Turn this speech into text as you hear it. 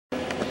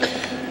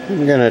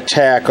I'm going to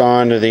tack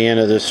on to the end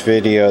of this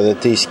video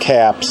that these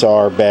caps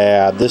are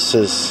bad. This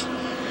is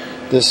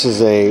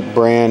a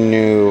brand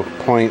new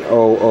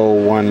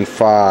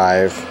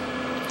 .0015,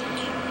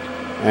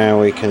 and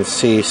we can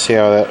see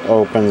how that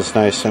opens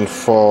nice and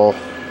full,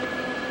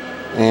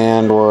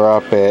 and we're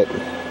up at,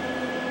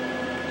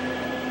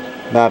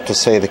 not to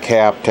say the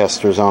cap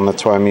tester's on,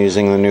 that's why I'm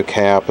using the new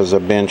cap as a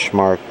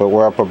benchmark, but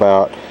we're up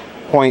about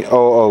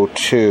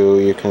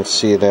 .002. You can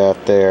see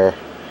that there.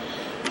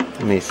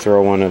 Let me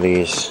throw one of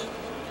these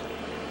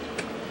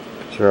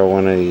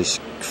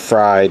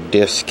fried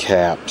disc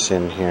caps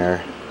in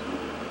here.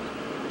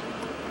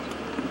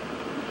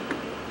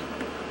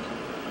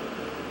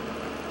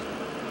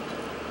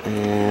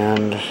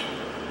 And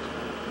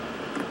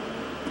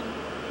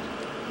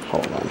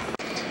hold on.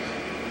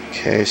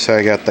 Okay, so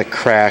I got the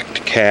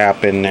cracked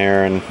cap in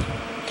there, and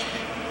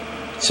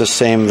it's the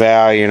same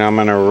value, and I'm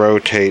going to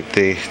rotate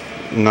the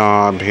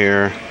knob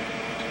here.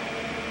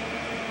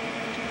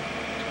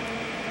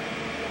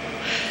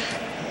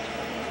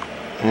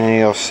 And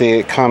you'll see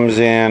it comes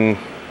in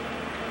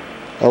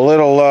a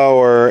little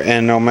lower,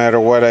 and no matter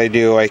what I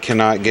do, I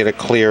cannot get a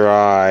clear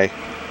eye.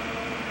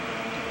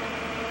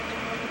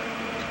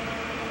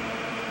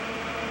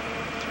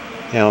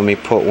 Now let me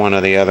put one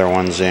of the other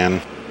ones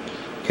in.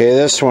 Okay,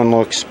 this one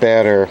looks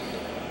better.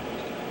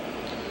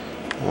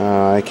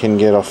 I can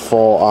get a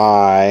full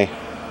eye.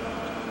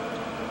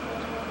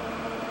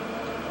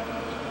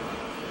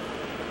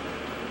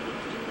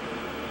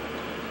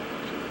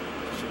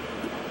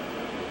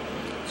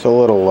 It's a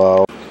little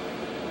low.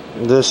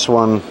 This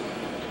one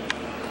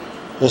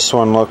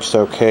looks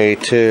okay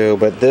too,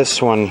 but this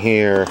one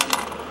here,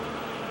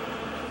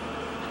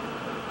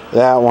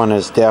 that one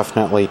is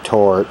definitely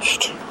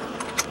torched.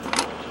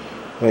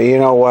 But you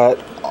know what?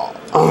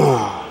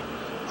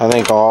 I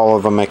think all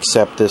of them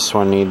except this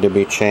one need to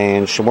be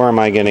changed. Where am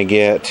I going to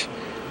get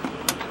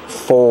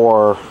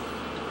 4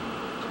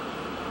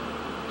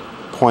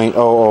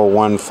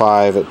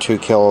 .0015 at 2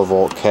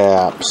 kilovolt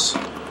caps?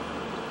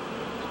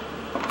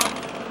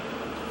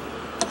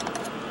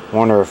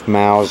 Wonder if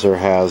Mauser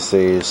has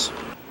these.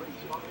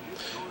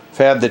 I've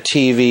had the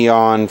TV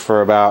on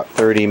for about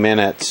 30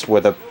 minutes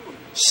with a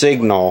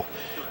signal.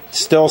 It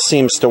still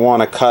seems to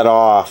want to cut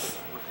off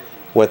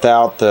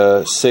without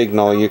the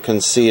signal. You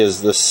can see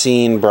as the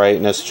scene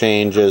brightness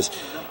changes.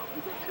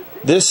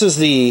 This is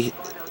the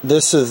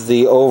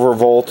over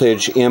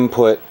voltage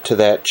input to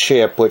that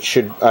chip, which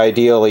should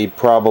ideally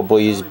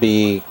probably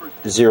be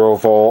 0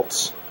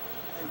 volts.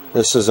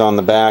 This is on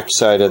the back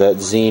side of that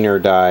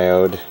Zener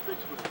diode.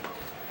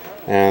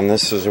 And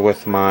this is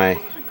with my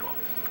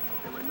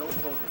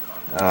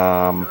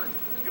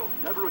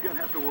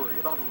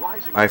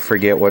I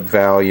forget what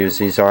values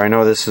these are. I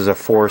know this is a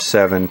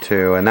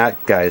 472, and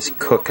that guy's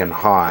cooking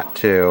hot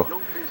too.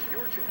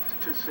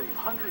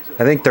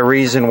 I think the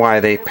reason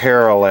why they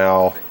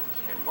parallel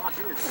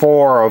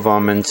 4 of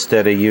them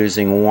instead of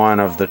using 1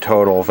 of the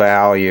total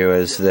value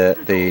is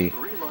that the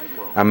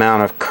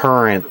amount of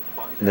current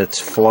that's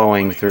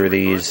flowing through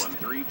these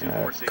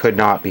could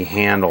not be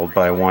handled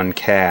by 1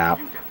 cap.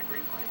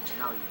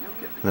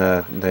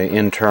 The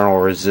internal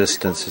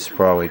resistance is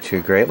probably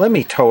too great. Let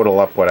me total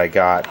up what I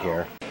got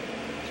here.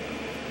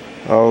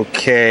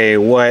 Okay,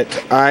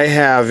 what I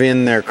have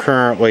in there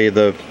currently,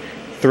 the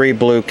 3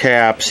 blue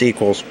caps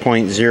equals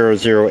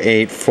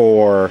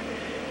 .0084,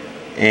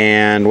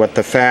 and what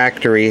the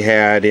factory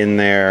had in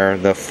there,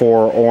 the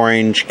 4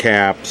 orange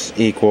caps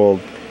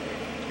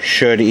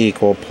should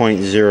equal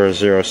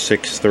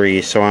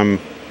 .0063, so I'm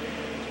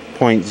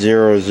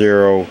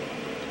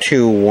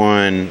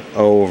 .0021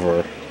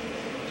 over.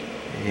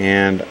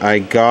 And I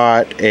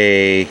got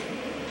I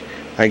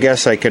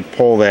guess I could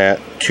pull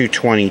that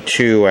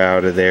 222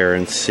 out of there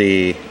and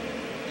see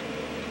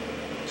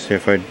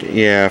if I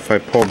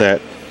pulled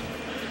that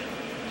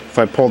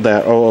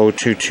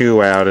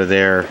 0022 out of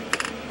there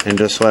and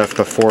just left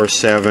the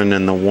 4.7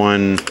 and the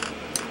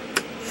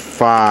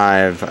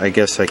 1.5, I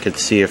guess I could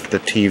see if the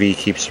TV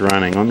keeps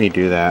running. Let me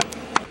do that.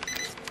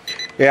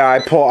 Yeah,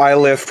 I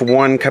lift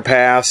 1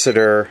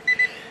 capacitor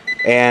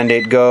and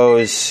it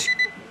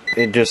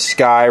just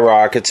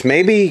skyrockets.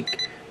 Maybe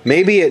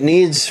it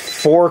needs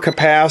 4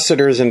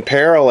 capacitors in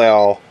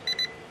parallel.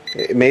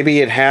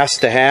 Maybe it has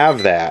to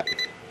have that.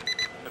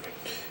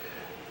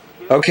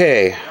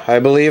 Okay, I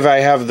believe I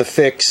have the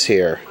fix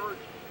here.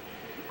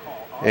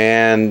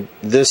 And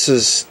this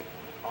is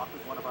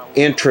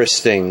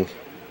interesting.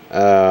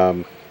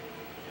 I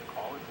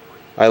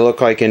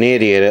look like an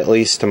idiot, at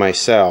least to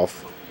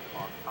myself.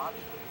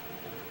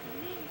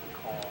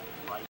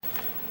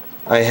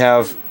 I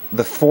have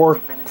the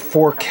four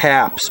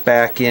caps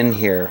back in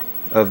here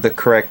of the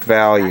correct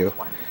value.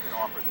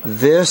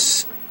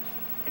 This,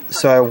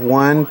 so I have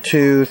 1,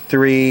 2,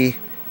 3,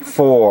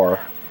 4,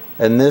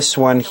 and this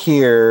one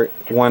here,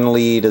 1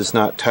 lead is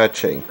not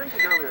touching.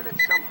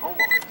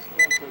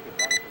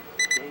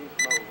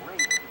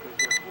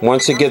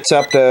 Once it gets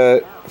up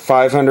to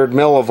 500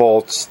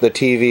 millivolts, the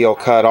TV will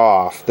cut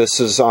off.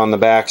 This is on the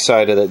back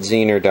side of that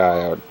Zener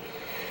diode.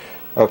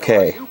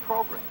 Okay.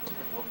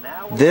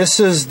 This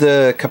is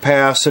the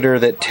capacitor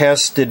that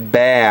tested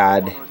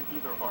bad,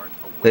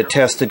 that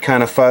tested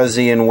kind of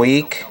fuzzy and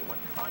weak.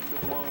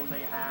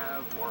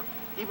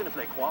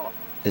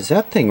 Is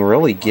that thing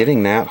really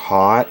getting that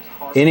hot?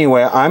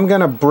 Anyway, I'm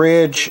going to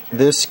bridge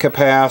this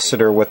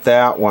capacitor with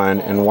that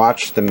one and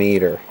watch the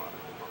meter.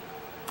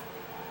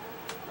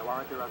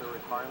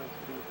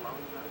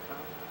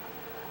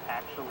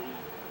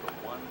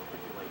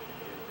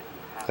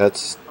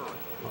 That's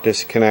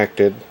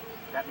disconnected.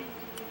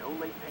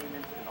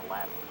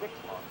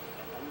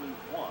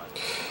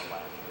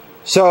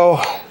 So,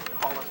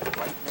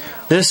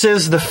 this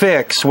is the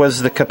fix,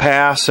 was the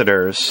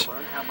capacitors.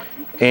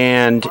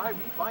 And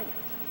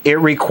it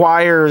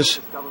requires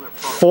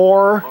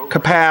 4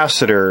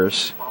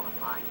 capacitors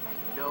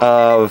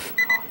of...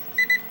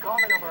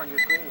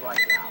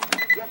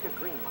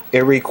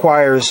 It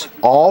requires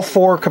all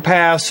 4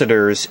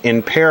 capacitors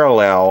in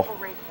parallel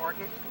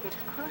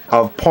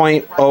of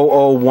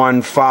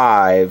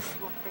 0.0015,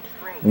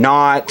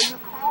 not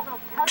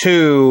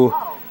 2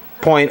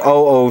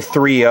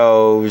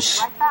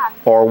 0.0030s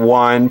or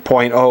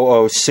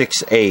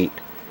 1.0068.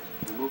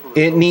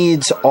 It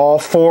needs all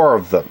 4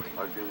 of them.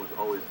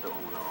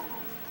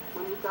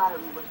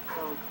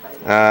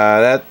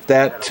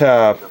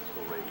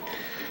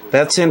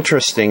 That's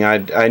interesting.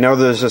 I know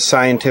there's a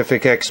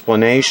scientific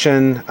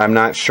explanation. I'm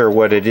not sure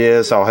what it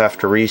is. I'll have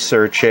to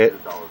research it.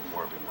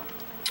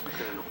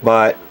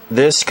 But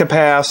this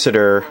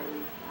capacitor,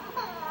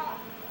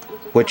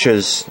 which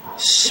is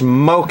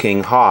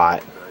smoking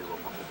hot,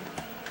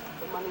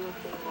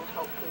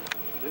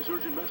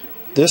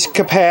 this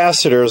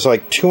capacitor is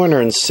like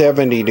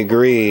 270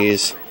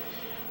 degrees.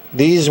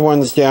 These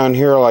ones down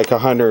here are like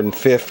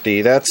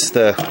 150. That's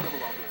the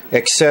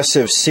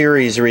excessive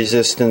series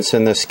resistance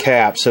in this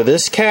cap. So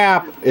this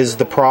cap is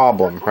the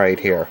problem right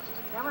here.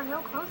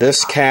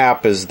 This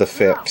cap is the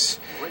fix.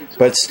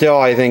 But still,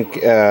 I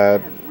think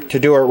to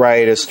do it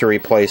right is to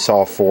replace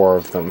all 4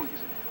 of them.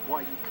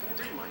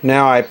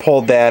 Now I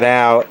pulled that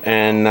out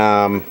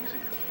and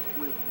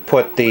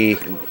put the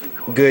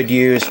good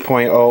used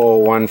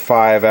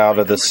 0.0015 out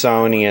of the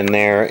Sony in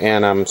there,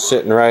 and I'm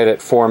sitting right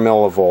at 4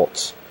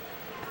 millivolts.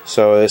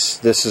 So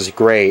this is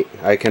great.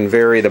 I can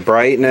vary the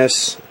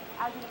brightness.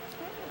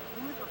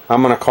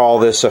 I'm going to call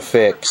this a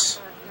fix.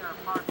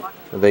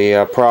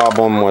 The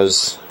problem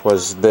was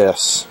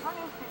this.